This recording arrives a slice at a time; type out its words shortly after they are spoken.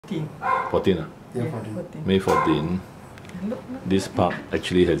14. 14 ah? Yeah, 14. May 14. Look. This part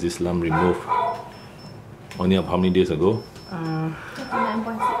actually has this lump removed only how many days ago?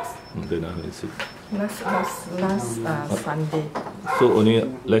 29.6. Last Sunday. So only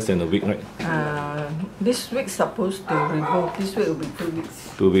less than a week, right? This week supposed to remove. This week will be 2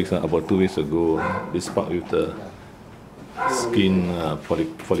 weeks. 2 weeks, about 2 weeks ago, this part with the skin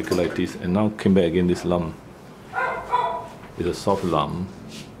folliculitis, and now came back again. This lump. It's a soft lump.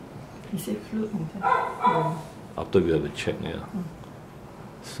 Is it fluid inside? After we have a check, yeah.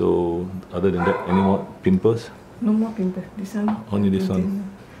 So other than that, any more pimples? No more pimple. This one. Only this one.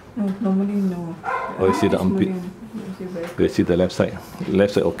 No, normally no. Oh, you see the armpit? Very You see the left side.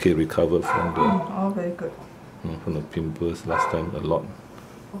 Left side okay, recovered from the all very good. from the pimples last time a lot.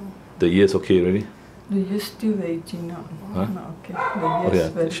 The ears okay already? The ears still very itchy now. Huh? No, okay. The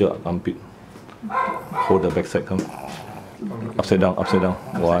ears Okay, sure. Armpit. Hold the back side. Come. Upside down. Upside down.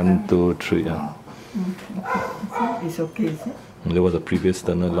 1, 2, 3. Yeah. It's okay, is it? There was a previous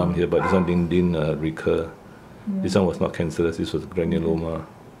sternal lump here, but this one didn't recur. This one was not cancerous. This was granuloma.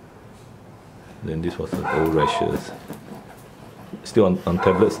 Then this was the old rashes. Still on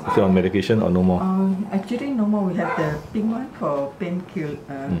tablets? Still on medication or no more? Actually, no more. We have the pink one for painkiller.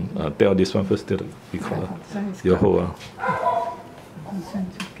 Tell this one first. Tell the color. Your whole. This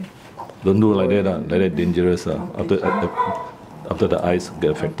one's okay. Don't do like that. Like that dangerous. After the eyes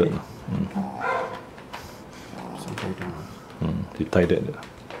get affected. You tie that.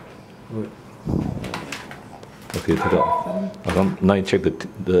 Okay, take out. Now you check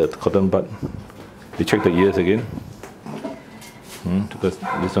the cotton bud. You check the ears again. Because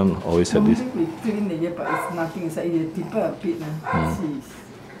this one always had this. We clean the ear, but it's nothing inside. It's deeper a bit.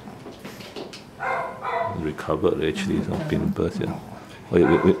 Recovered actually, some pimples. Yeah.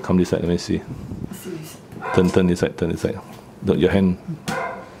 Wait, come this side. Let me see. Turn this side. Don't, your hand.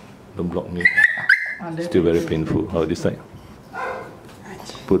 Don't block me. Still very painful. How this side?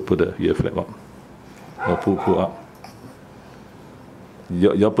 Put the ear flap up. Or pull up.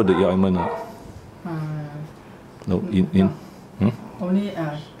 You put the ear ointment up. No, in. Only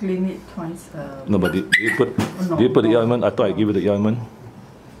clean it twice. No, but do you put the ear ointment? I thought I give you the ear ointment.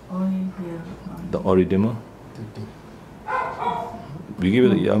 Only here. The Oridema. We give you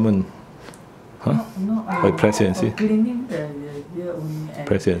the ear ointment. Huh? No. I press it and see. Cleaning the ear only. And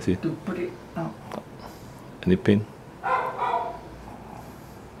press it and see. To put it out. Any pain?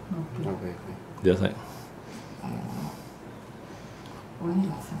 No pain. Okay. Just like. Only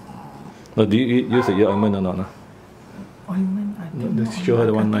inside. No, do you use the ear ointment or not? Ointment, I don't know. Show her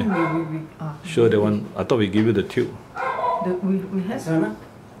the one I think knife. Show the one. I thought we give you the tube. We have some.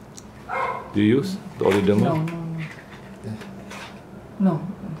 Do you use the Oridema? No.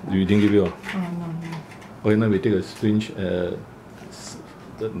 You didn't give you? No. Okay, now we take a syringe, the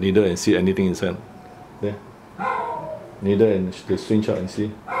needle, and see anything inside. There. Needle and the syringe out and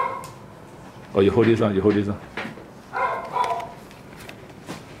see. Oh, you hold this now.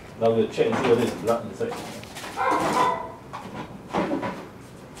 Now we'll check and see whether there's blood inside.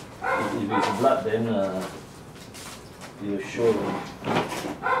 If it's blood, then you'll show.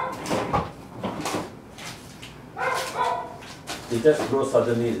 It just grows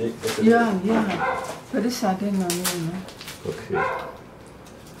suddenly, is it? Yeah. Very sudden only. Okay.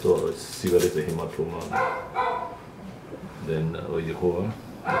 So let's see whether it's a hematoma. Then you hold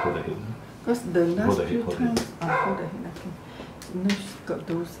the head. Because the last few hold times, hold the head. Okay. You know, she's got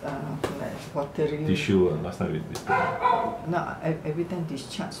those like watering. Tissue. Last time we put. No, every time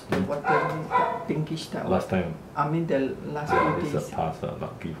discharge, the watering, that pinkish type. Last time. I mean the last few days. This is past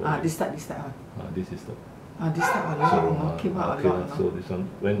lucky for this type one. this is the. This type a lot. Came out a lot. So this one,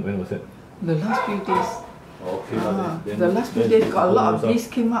 when was that? The last few days. Okay. The last few days got a lot of these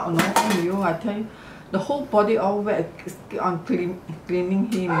came out. No, I tell you, the whole body all wet. On cleaning him,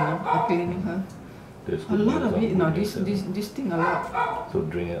 cleaning her. A lot of it, this thing a lot. So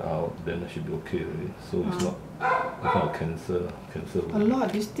drain it out, then it should be okay already. So it's not cancer. A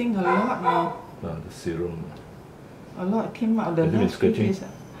lot, this thing a lot now. The serum. A lot came out the last few days.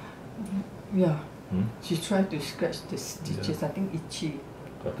 Yeah. She tried to scratch the stitches. I think itchy.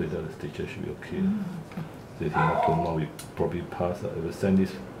 After that, the stitches should be okay. So if hematoma, we probably pass. I will send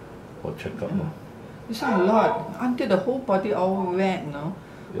this for checkup. This one a lot until the whole body all wet. No.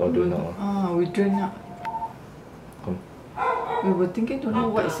 You all drain out. We drain out. Come. We were thinking to know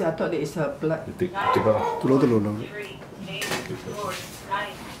what is it. I thought it is her blood. You take out. Tulung.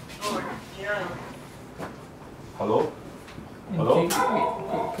 Hello? Hello?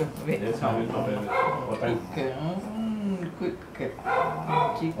 Wait. Yes, how what time? Good girl.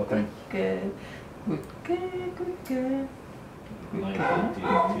 What time? Good girl. 9:30.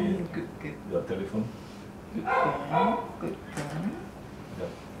 Okay. Good, good. Your telephone? Good girl. Good girl.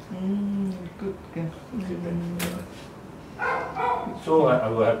 Yeah. Good girl. Okay, thank you. So I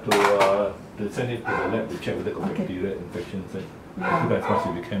will have to send it to the lab to check whether got bacteria infection inside. You guys must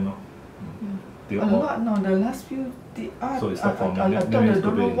if you can, no? A lot, no. The last few, so it's not from I thought they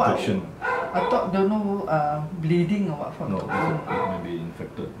don't know what. infection. I thought don't know bleeding or what from. No, it may be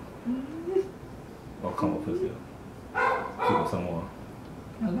infected. Or come off first, yeah. So got some more.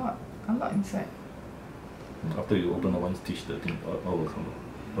 A lot inside. After you open the one stitch, the thing all will come.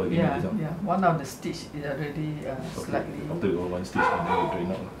 Or you Yeah. One of the stitch is already slightly. After you open one stitch and then you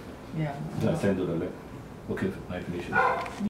drain out. Yeah. Then I send to the lab. Okay, I finish it.